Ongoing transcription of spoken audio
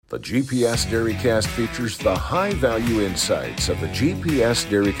The GPS DairyCAST features the high-value insights of the GPS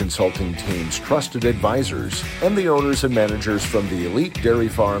Dairy Consulting team's trusted advisors and the owners and managers from the elite dairy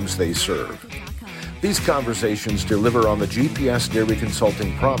farms they serve. These conversations deliver on the GPS Dairy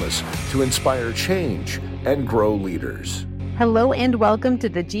Consulting promise to inspire change and grow leaders. Hello and welcome to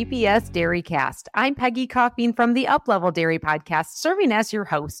the GPS DairyCAST. I'm Peggy Coffeen from the Uplevel Dairy Podcast, serving as your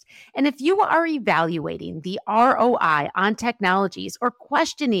host. And if you are evaluating the ROI on technologies or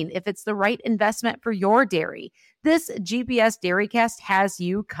questioning if it's the right investment for your dairy, this GPS DairyCAST has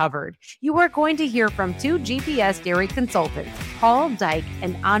you covered. You are going to hear from two GPS dairy consultants, Paul Dyke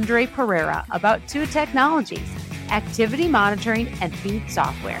and Andre Pereira, about two technologies, activity monitoring and feed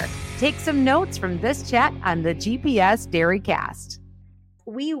software. Take some notes from this chat on the GPS DairyCAST.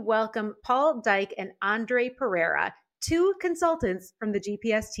 We welcome Paul Dyke and Andre Pereira, two consultants from the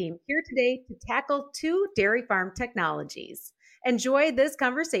GPS team, here today to tackle two dairy farm technologies. Enjoy this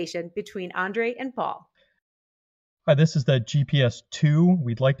conversation between Andre and Paul. Hi, this is the GPS 2.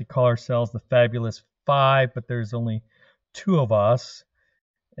 We'd like to call ourselves the Fabulous 5, but there's only two of us,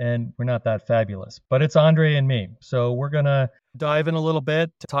 and we're not that fabulous. But it's Andre and me. So we're going to dive in a little bit,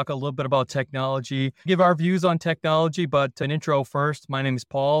 to talk a little bit about technology, give our views on technology, but an intro first. My name is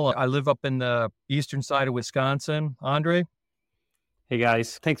Paul. I live up in the eastern side of Wisconsin. Andre? Hey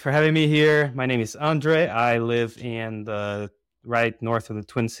guys, thanks for having me here. My name is Andre. I live in the right north of the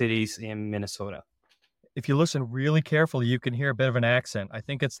Twin Cities in Minnesota. If you listen really carefully, you can hear a bit of an accent. I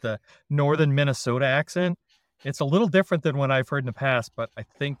think it's the northern Minnesota accent. It's a little different than what I've heard in the past, but I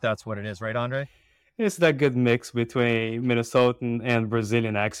think that's what it is, right, Andre? It's that good mix between Minnesotan and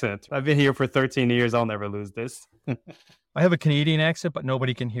Brazilian accent. I've been here for 13 years. I'll never lose this. I have a Canadian accent, but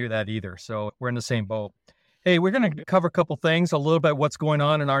nobody can hear that either. So we're in the same boat. Hey, we're going to cover a couple things, a little bit what's going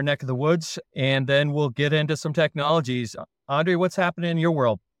on in our neck of the woods, and then we'll get into some technologies. Andre, what's happening in your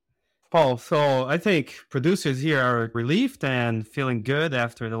world? Paul, so I think producers here are relieved and feeling good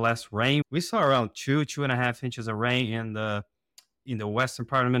after the last rain. We saw around 2.5 inches of rain in the western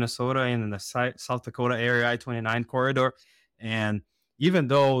part of Minnesota and in the South Dakota area, I-29 corridor. And even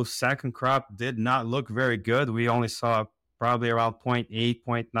though second crop did not look very good, we only saw probably around 0.8,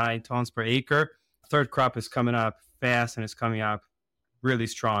 0.9 tons per acre. Third crop is coming up fast and it's coming up really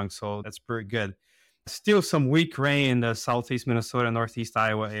strong. So that's pretty good. Still some weak rain in the southeast Minnesota, northeast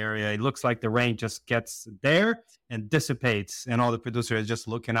Iowa area. It looks like the rain just gets there and dissipates. And all the producers are just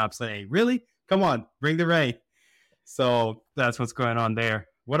looking up saying, really? Come on, bring the rain. So that's what's going on there.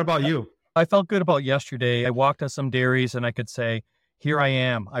 What about you? I felt good about yesterday. I walked to some dairies and I could say, here I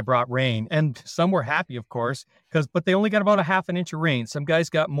am. I brought rain. And some were happy, of course, but they only got about a half an inch of rain. Some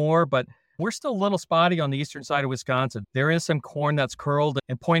guys got more, but we're still a little spotty on the eastern side of Wisconsin. There is some corn that's curled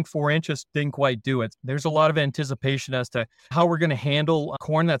and 0.4 inches didn't quite do it. There's a lot of anticipation as to how we're going to handle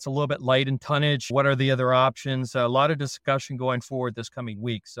corn that's a little bit light in tonnage. What are the other options? A lot of discussion going forward this coming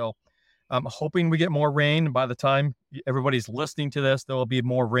week. So I'm hoping we get more rain. By the time everybody's listening to this, there will be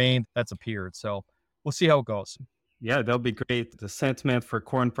more rain that's appeared. So we'll see how it goes. Yeah, that'll be great. The sentiment for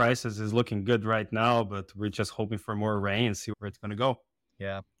corn prices is looking good right now, but we're just hoping for more rain and see where it's going to go.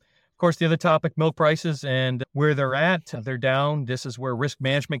 Yeah. Of course, the other topic, milk prices and where they're at. They're down. This is where risk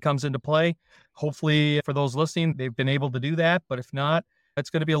management comes into play. Hopefully, for those listening, they've been able to do that. But if not, it's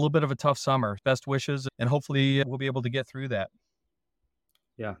going to be a little bit of a tough summer. Best wishes, and hopefully we'll be able to get through that.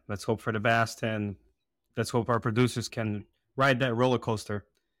 Yeah, let's hope for the best, and let's hope our producers can ride that roller coaster.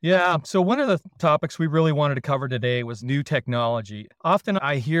 Yeah, so one of the topics we really wanted to cover today was new technology. Often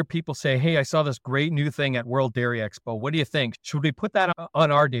I hear people say, hey, I saw this great new thing at World Dairy Expo. What do you think? Should we put that on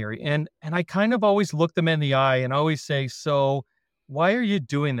our dairy? And I kind of always look them in the eye and always say, so why are you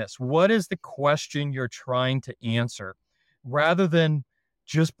doing this? What is the question you're trying to answer? Rather than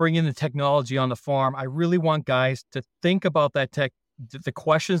just bringing the technology on the farm, I really want guys to think about that the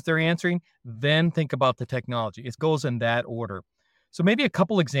questions they're answering, then think about the technology. It goes in that order. So maybe a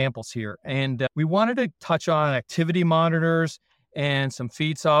couple examples here. And we wanted to touch on activity monitors and some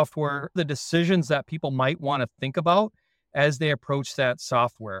feed software, the decisions that people might want to think about as they approach that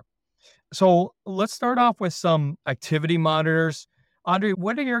software. So let's start off with some activity monitors. Andre,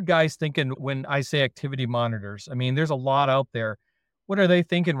 what are your guys thinking when I say activity monitors? I mean, there's a lot out there. What are they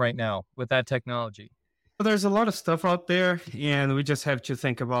thinking right now with that technology? Well, there's a lot of stuff out there, and we just have to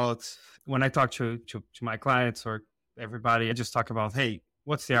think about, when I talk to my clients or everybody, I just talk about, hey,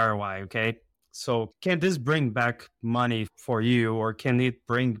 what's the ROI, okay? So can this bring back money for you, or can it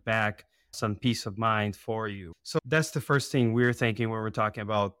bring back some peace of mind for you? So that's the first thing we're thinking when we're talking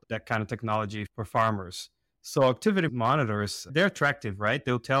about that kind of technology for farmers. So activity monitors, they're attractive, right?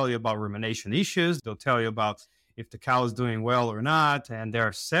 They'll tell you about rumination issues. They'll tell you about if the cow is doing well or not. And there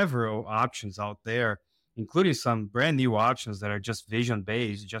are several options out there, including some brand new options that are just vision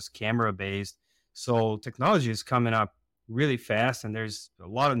based, just camera based. So technology is coming up really fast, and there's a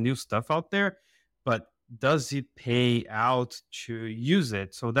lot of new stuff out there, but does it pay out to use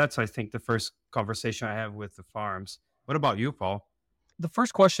it? So that's, I think, the first conversation I have with the farms. What about you, Paul? The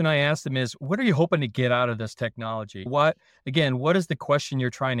first question I asked them is, what are you hoping to get out of this technology? What is the question you're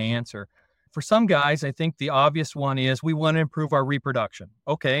trying to answer? For some guys, I think the obvious one is we want to improve our reproduction.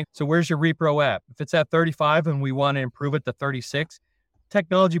 Okay, so where's your repro at? If it's at 35 and we want to improve it to 36,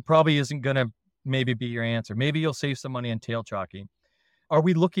 technology probably isn't going to maybe be your answer. Maybe you'll save some money on tail chalking. Are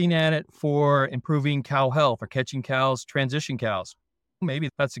we looking at it for improving cow health or catching cows, transition cows? Maybe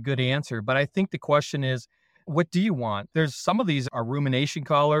that's a good answer, but I think the question is, what do you want? There's some of these are rumination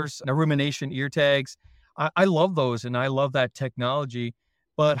collars, rumination ear tags. I love those, and I love that technology,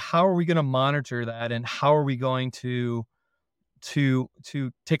 but how are we going to monitor that, and how are we going to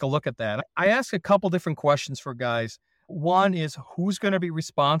take a look at that? I ask a couple different questions for guys. One is, who's going to be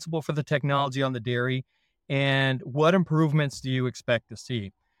responsible for the technology on the dairy, and what improvements do you expect to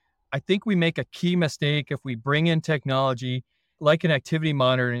see? I think we make a key mistake if we bring in technology like an activity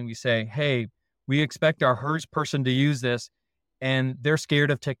monitor and we say, hey, we expect our herds person to use this, and they're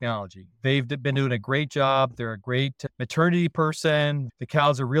scared of technology. They've been doing a great job. They're a great maternity person. The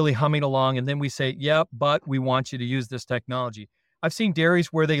cows are really humming along. And then we say, yep, but we want you to use this technology. I've seen dairies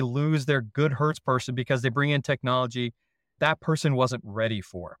where they lose their good herds person because they bring in technology that person wasn't ready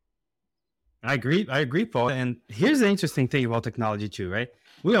for. I agree, Paul. And here's the interesting thing about technology too, right?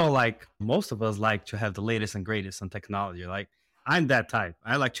 Most of us like to have the latest and greatest on technology. Like, I'm that type.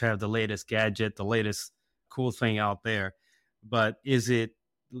 I like to have the latest gadget, the latest cool thing out there. But is it,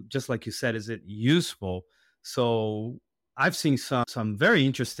 just like you said, is it useful? So I've seen some very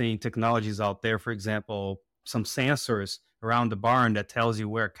interesting technologies out there. For example, some sensors around the barn that tells you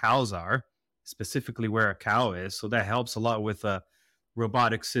where cows are, specifically where a cow is. So that helps a lot with a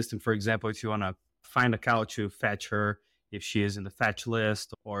robotic system. For example, if you want to find a cow to fetch her, if she is in the fetch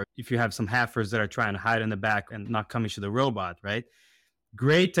list, or if you have some heifers that are trying to hide in the back and not coming to the robot, right?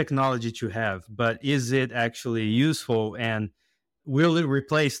 Great technology to have, but is it actually useful? And will it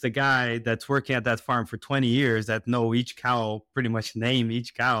replace the guy that's working at that farm for 20 years that know each cow, pretty much name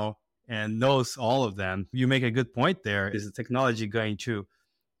each cow and knows all of them? You make a good point there. Is the technology going to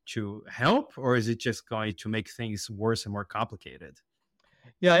help, or is it just going to make things worse and more complicated?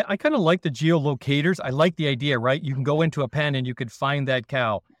 Yeah, I kind of like the geolocators. I like the idea, right? You can go into a pen and you could find that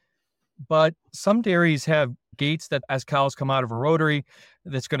cow. But some dairies have gates that as cows come out of a rotary,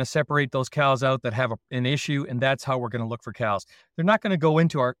 that's going to separate those cows out that have an issue, and that's how we're going to look for cows. They're not going to go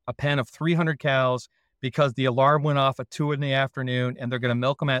into a pen of 300 cows because the alarm went off at 2 in the afternoon, and they're going to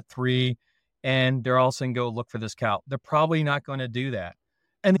milk them at 3, and they're all of a sudden go look for this cow. They're probably not going to do that.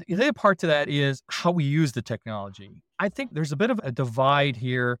 And the other part to that is how we use the technology. I think there's a bit of a divide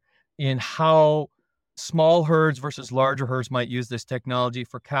here in how small herds versus larger herds might use this technology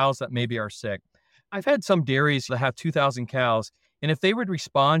for cows that maybe are sick. I've had some dairies that have 2,000 cows, and if they would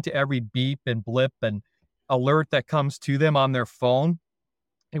respond to every beep and blip and alert that comes to them on their phone,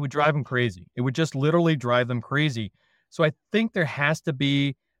 it would drive them crazy. It would just literally drive them crazy. So I think there has to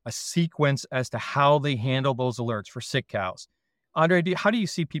be a sequence as to how they handle those alerts for sick cows. Andre, how do you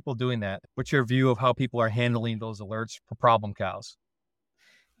see people doing that? What's your view of how people are handling those alerts for problem cows?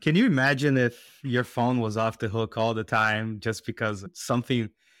 Can you imagine if your phone was off the hook all the time just because some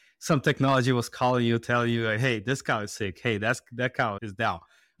technology was calling you, telling you, hey, this cow is sick. Hey, that cow is down.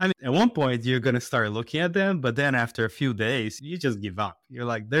 I mean, at one point, you're going to start looking at them, but then after a few days, you just give up. You're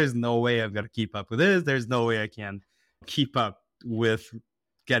like, there's no way I'm going to keep up with this. There's no way I can keep up with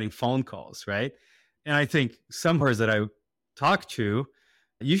getting phone calls, right? And I think some herds that I talk to,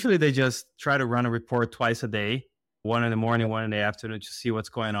 usually they just try to run a report twice a day, 1 in the morning, 1 in the afternoon, to see what's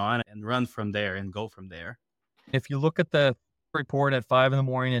going on and run from there and go from there. If you look at the report at 5 in the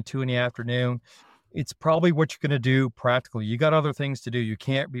morning and 2 in the afternoon, it's probably what you're going to do practically. You got other things to do. You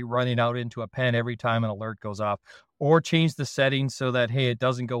can't be running out into a pen every time an alert goes off, or change the settings so that, hey, it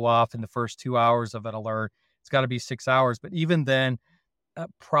doesn't go off in the first 2 hours of an alert. It's got to be 6 hours. But even then,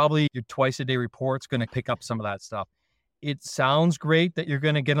 probably your twice a day report's going to pick up some of that stuff. It sounds great that you're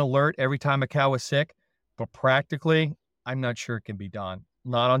going to get an alert every time a cow is sick, but practically, I'm not sure it can be done.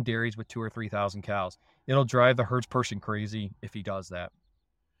 Not on dairies with 2,000 or 3,000 cows. It'll drive the herds person crazy if he does that.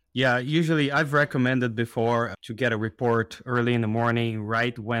 Yeah, usually I've recommended before to get a report early in the morning,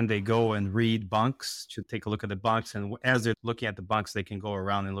 right when they go and read bunks, to take a look at the bunks. And as they're looking at the bunks, they can go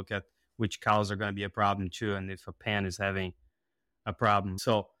around and look at which cows are going to be a problem too, and if a pen is having a problem.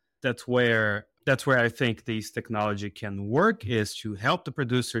 So that's where That's where I think these technology can work, is to help the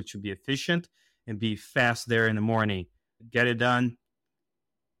producer to be efficient and be fast there in the morning. Get it done,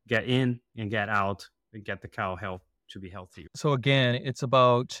 get in and get out, and get the cow health to be healthy. So again, it's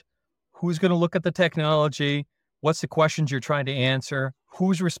about who's going to look at the technology, what's the questions you're trying to answer,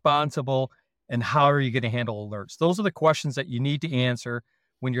 who's responsible, and how are you going to handle alerts? Those are the questions that you need to answer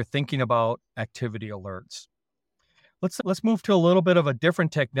when you're thinking about activity alerts. Let's move to a little bit of a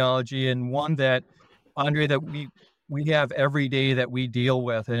different technology, and one that, Andre, that we have every day that we deal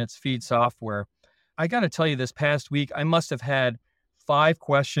with, and it's feed software. I got to tell you, this past week, I must have had 5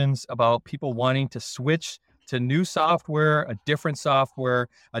 questions about people wanting to switch to new software, a different software,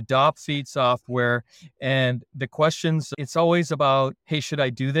 adopt feed software. And the questions, it's always about, hey, should I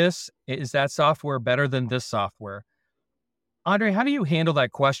do this? Is that software better than this software? Andre, how do you handle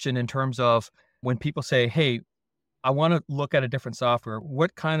that question in terms of when people say, hey, I want to look at a different software?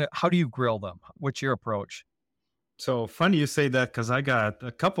 How do you grill them? What's your approach? So funny you say that, because I got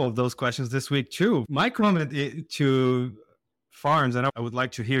a couple of those questions this week too. My comment to farms, and I would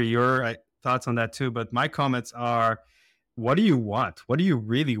like to hear your thoughts on that too, but my comments are, what do you want? What do you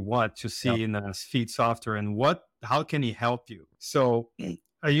really want to see in the feed software, and how can he help you? So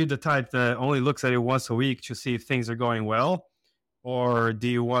are you the type that only looks at it once a week to see if things are going well? Or do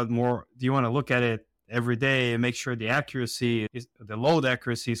you want to look at it every day and make sure the load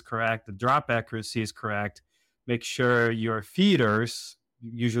accuracy is correct, the drop accuracy is correct, make sure your feeders,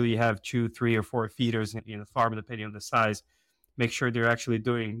 usually you have 2, 3, or 4 feeders in a farm, depending on the size, make sure they're actually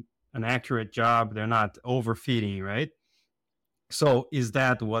doing an accurate job, they're not overfeeding, right? So is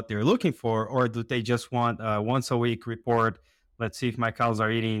that what they're looking for, or do they just want a once a week report? Let's see if my cows are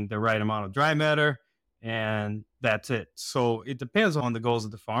eating the right amount of dry matter, and that's it. So it depends on the goals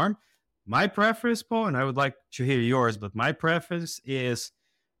of the farm. My preference, Paul, and I would like to hear yours, but my preference is,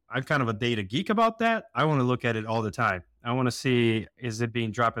 I'm kind of a data geek about that. I want to look at it all the time. I want to see, is it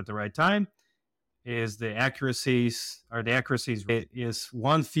being dropped at the right time? Is the accuracies, is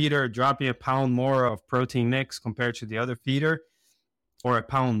one feeder dropping a pound more of protein mix compared to the other feeder, or a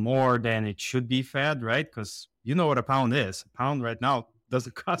pound more than it should be fed, right? Because you know what a pound is. A pound right now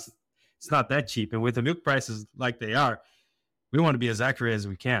doesn't cost, it's not that cheap. And with the milk prices like they are, we want to be as accurate as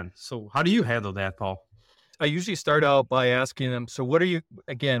we can. So how do you handle that, Paul? I usually start out by asking them, so what are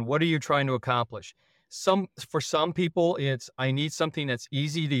you trying to accomplish? For some people, it's, I need something that's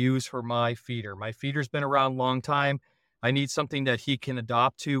easy to use for my feeder. My feeder's been around a long time. I need something that he can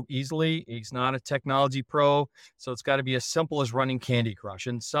adopt to easily. He's not a technology pro, so it's got to be as simple as running Candy Crush.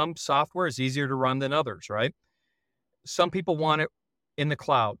 And some software is easier to run than others, right? Some people want it in the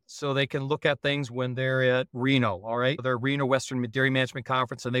cloud, so they can look at things when they're at Reno, all right? They're Reno Western Dairy Management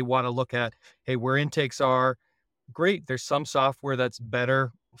Conference, and they want to look at, hey, where intakes are. Great, there's some software that's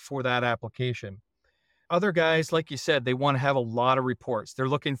better for that application. Other guys, like you said, they want to have a lot of reports. They're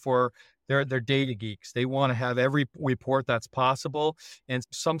looking for, they're data geeks. They want to have every report that's possible, and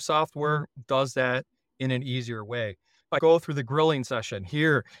some software does that in an easier way. I go through the grilling session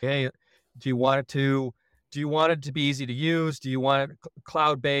here. Hey, do you want it to be easy to use? Do you want it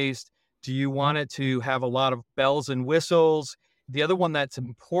cloud-based? Do you want it to have a lot of bells and whistles? The other one that's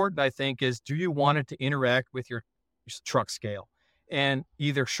important, I think, is, do you want it to interact with your truck scale, and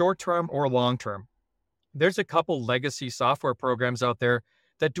either short-term or long-term? There's a couple legacy software programs out there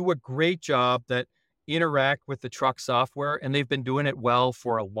that do a great job that interact with the truck software, and they've been doing it well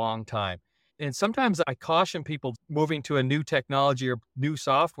for a long time. And sometimes I caution people moving to a new technology or new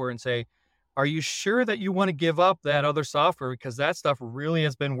software and say, are you sure that you want to give up that other software? Because that stuff really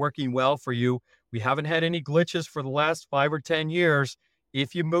has been working well for you. We haven't had any glitches for the last 5 or 10 years.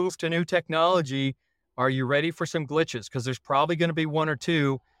 If you move to new technology, are you ready for some glitches? Because there's probably going to be 1 or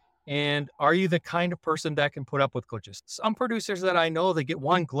 2. And are you the kind of person that can put up with glitches? Some producers that I know, they get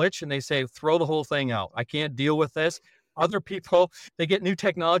one glitch and they say, throw the whole thing out. I can't deal with this. Other people, they get new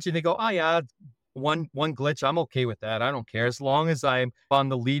technology and they go, oh yeah, one glitch, I'm okay with that. I don't care, as long as I'm on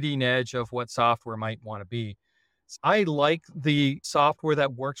the leading edge of what software might want to be. I like the software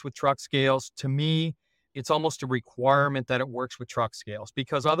that works with truck scales. To me, it's almost a requirement that it works with truck scales,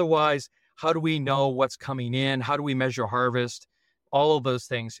 because otherwise, how do we know what's coming in? How do we measure harvest? All of those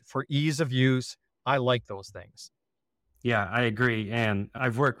things for ease of use. I like those things. Yeah, I agree. And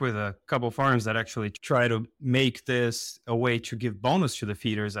I've worked with a couple of farms that actually try to make this a way to give bonus to the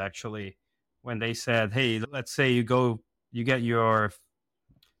feeders, actually. When they said, hey, let's say you get your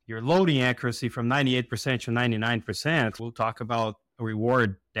loading accuracy from 98% to 99%, we'll talk about a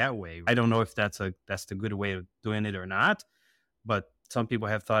reward that way. I don't know if that's the good way of doing it or not, but some people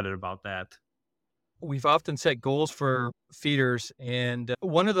have thought about that. we've often set goals for feeders. And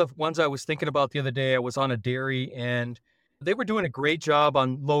one of the ones I was thinking about the other day, I was on a dairy and they were doing a great job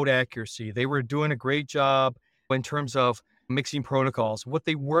on load accuracy. They were doing a great job in terms of mixing protocols. What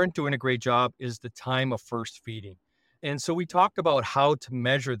they weren't doing a great job is the time of first feeding. And so we talked about how to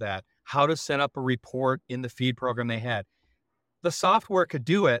measure that, how to set up a report in the feed program they had. The software could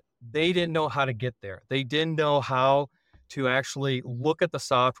do it. They didn't know how to get there. They didn't know how to actually look at the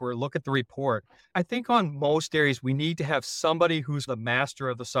software, look at the report. I think on most dairies, we need to have somebody who's the master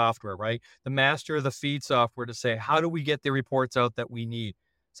of the software, right? The master of the feed software to say, how do we get the reports out that we need?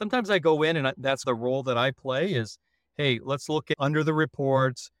 Sometimes I go in and that's the role that I play is, hey, let's look at under the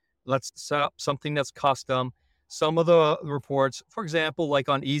reports. Let's set up something that's custom. Some of the reports, for example, like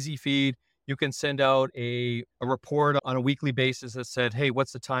on Easy Feed, you can send out a report on a weekly basis that said, hey,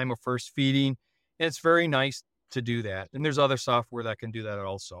 what's the time of first feeding? And it's very nice to do that. And there's other software that can do that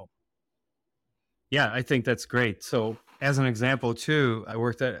also. Yeah, I think that's great. So as an example too, I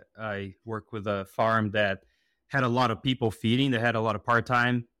work with a farm that had a lot of people feeding. They had a lot of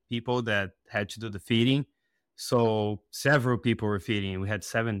part-time people that had to do the feeding. So several people were feeding. We had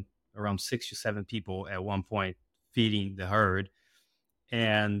around 6 to 7 people at one point feeding the herd.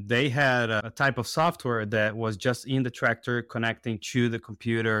 And they had a type of software that was just in the tractor connecting to the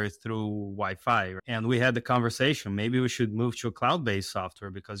computer through Wi-Fi. And we had the conversation, maybe we should move to a cloud-based software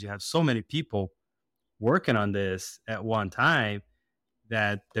because you have so many people working on this at one time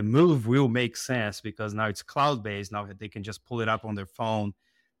that the move will make sense because now it's cloud-based. Now they can just pull it up on their phone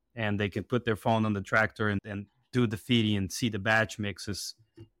and they can put their phone on the tractor and do the feeding and see the batch mixes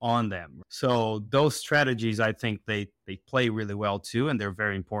on them. So those strategies, I think they play really well too, and they're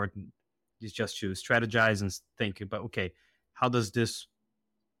very important. It's just to strategize and think about, okay, how does this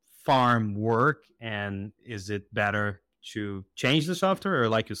farm work, and is it better to change the software, or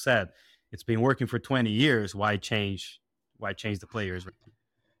like you said, it's been working for 20 years. Why change the players?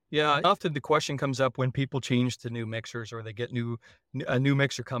 Yeah, often the question comes up when people change to new mixers or they get a new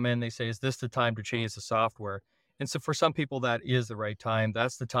mixer come in, they say, is this the time to change the software? And so for some people, that is the right time.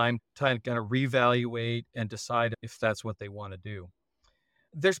 That's the time to kind of reevaluate and decide if that's what they want to do.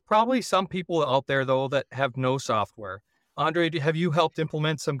 There's probably some people out there, though, that have no software. Andre, have you helped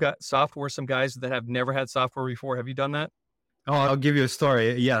implement some software, some guys that have never had software before? Have you done that? Oh, I'll give you a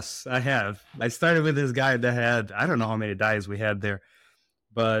story. Yes, I have. I started with this guy that had, I don't know how many dies we had there,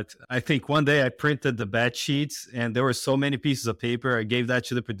 but I think one day I printed the batch sheets and there were so many pieces of paper. I gave that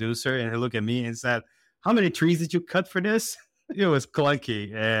to the producer and he looked at me and said, how many trees did you cut for this? It was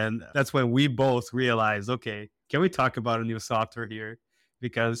clunky. And that's when we both realized, okay, can we talk about a new software here?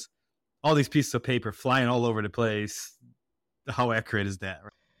 Because all these pieces of paper flying all over the place, how accurate is that?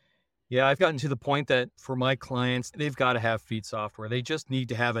 Right? Yeah, I've gotten to the point that for my clients, they've got to have feed software. They just need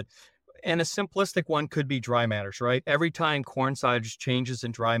to have it. And a simplistic one could be dry matters, right? Every time corn silage changes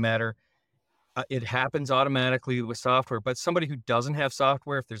in dry matter, it happens automatically with software. But somebody who doesn't have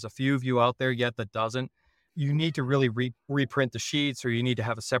software, if there's a few of you out there yet that doesn't, you need to really reprint the sheets, or you need to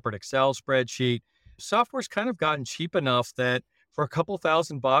have a separate Excel spreadsheet. Software's kind of gotten cheap enough that for a couple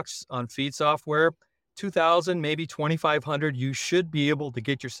 $1,000 on feed software, $2,000, maybe $2,500, you should be able to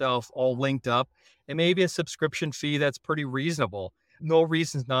get yourself all linked up, and maybe a subscription fee that's pretty reasonable. No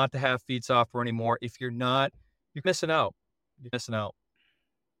reasons not to have feed software anymore. If you're not, you're missing out.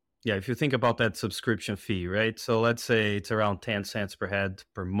 Yeah, if you think about that subscription fee, right? So let's say it's around 10 cents per head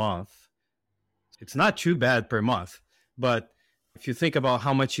per month. It's not too bad per month, but if you think about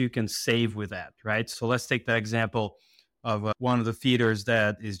how much you can save with that, right? So let's take that example of one of the feeders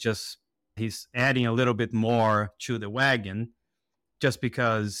that is he's adding a little bit more to the wagon just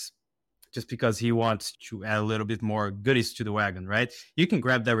because he wants to add a little bit more goodies to the wagon, right? You can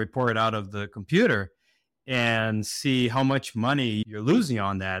grab that report out of the computer and see how much money you're losing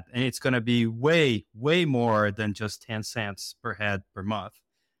on that. And it's going to be way, way more than just 10 cents per head per month,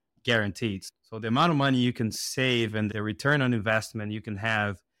 guaranteed. So the amount of money you can save and the return on investment you can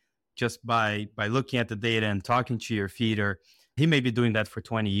have just by looking at the data and talking to your feeder. He may be doing that for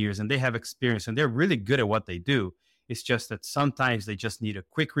 20 years and they have experience and they're really good at what they do. It's just that sometimes they just need a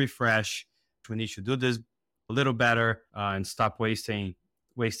quick refresh. We need to do this a little better and stop wasting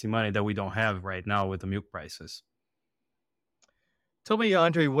money that we don't have right now with the milk prices. Tell me,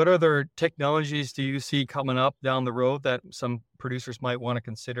 Andre, what other technologies do you see coming up down the road that some producers might want to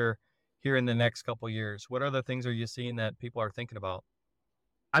consider here in the next couple of years? What other things are you seeing that people are thinking about?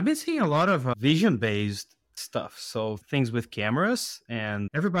 I've been seeing a lot of vision-based stuff. So things with cameras, and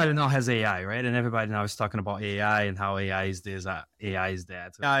everybody now has AI, right? And everybody now is talking about AI and how AI is this, AI is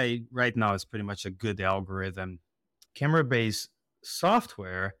that. AI right now is pretty much a good algorithm. Camera-based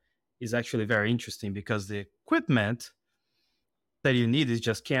software is actually very interesting because the equipment that you need is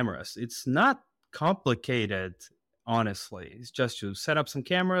just cameras. It's not complicated, honestly. It's just to set up some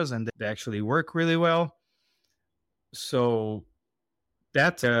cameras and they actually work really well. So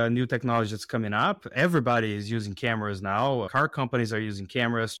that's a new technology that's coming up. Everybody is using cameras now. Car companies are using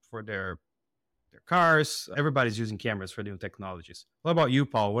cameras for their cars. Everybody's using cameras for new technologies. What about you,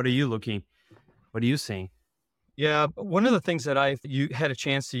 Paul? What are you seeing? Yeah, one of the things that you had a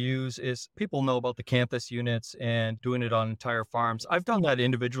chance to use is people know about the campus units and doing it on entire farms. I've done that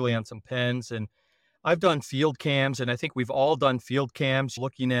individually on some pens, and I've done field cams, and I think we've all done field cams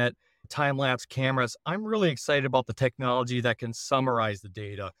looking at time-lapse cameras. I'm really excited about the technology that can summarize the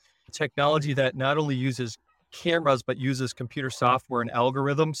data. Technology that not only uses cameras, but uses computer software and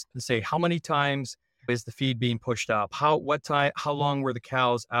algorithms to say how many times is the feed being pushed up? How long were the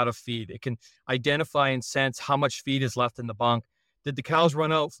cows out of feed? It can identify and sense how much feed is left in the bunk. Did the cows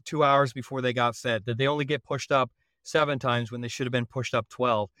run out for 2 hours before they got fed? Did they only get pushed up 7 times when they should have been pushed up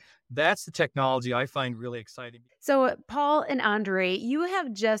 12? That's the technology I find really exciting. So, Paul and Andre, you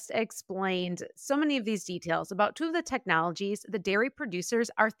have just explained so many of these details about two of the technologies the dairy producers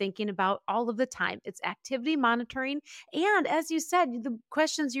are thinking about all of the time. It's activity monitoring. And as you said, the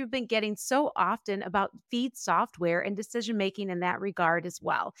questions you've been getting so often about feed software and decision-making in that regard as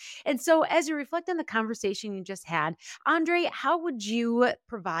well. And so as you reflect on the conversation you just had, Andre, how would you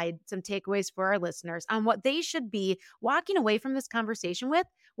provide some takeaways for our listeners on what they should be walking away from this conversation with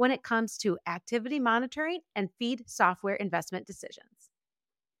when it comes to activity monitoring and feed software investment decisions?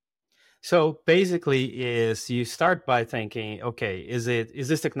 So basically is you start by thinking, okay, is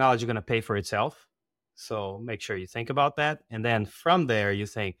this technology going to pay for itself? So make sure you think about that. And then from there you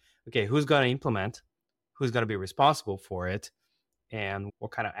think, okay, who's going to implement, who's going to be responsible for it, and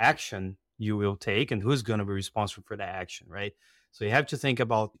what kind of action you will take, and who's going to be responsible for that action, right? So you have to think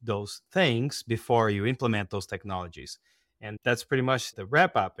about those things before you implement those technologies. And that's pretty much the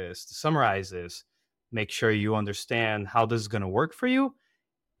wrap up is to summarize is make sure you understand how this is going to work for you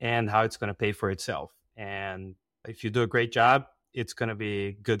and how it's going to pay for itself. And if you do a great job, it's going to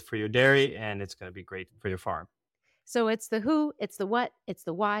be good for your dairy and it's going to be great for your farm. So it's the who, it's the what, it's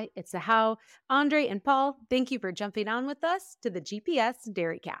the why, it's the how. Andre and Paul, thank you for jumping on with us to the GPS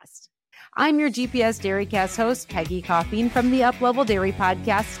DairyCAST. I'm your GPS DairyCAST host, Peggy Coffeen from the Up-Level Dairy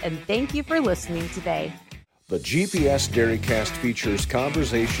Podcast, and thank you for listening today. The GPS DairyCAST features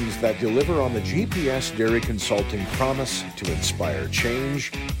conversations that deliver on the GPS Dairy Consulting promise to inspire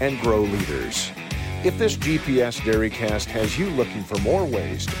change and grow leaders. If this GPS DairyCAST has you looking for more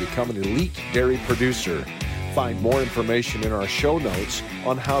ways to become an elite dairy producer, find more information in our show notes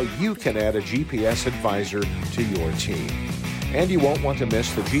on how you can add a GPS advisor to your team. And you won't want to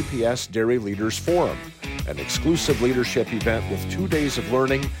miss the GPS Dairy Leaders Forum, an exclusive leadership event with 2 days of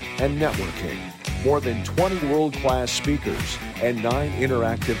learning and networking, more than 20 world-class speakers, and 9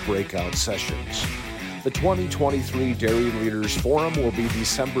 interactive breakout sessions. The 2023 Dairy Leaders Forum will be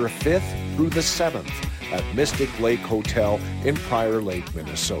December 5th through the 7th at Mystic Lake Hotel in Prior Lake,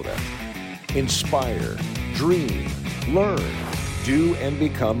 Minnesota. Inspire, dream, learn, do, and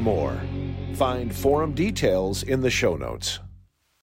become more. Find forum details in the show notes.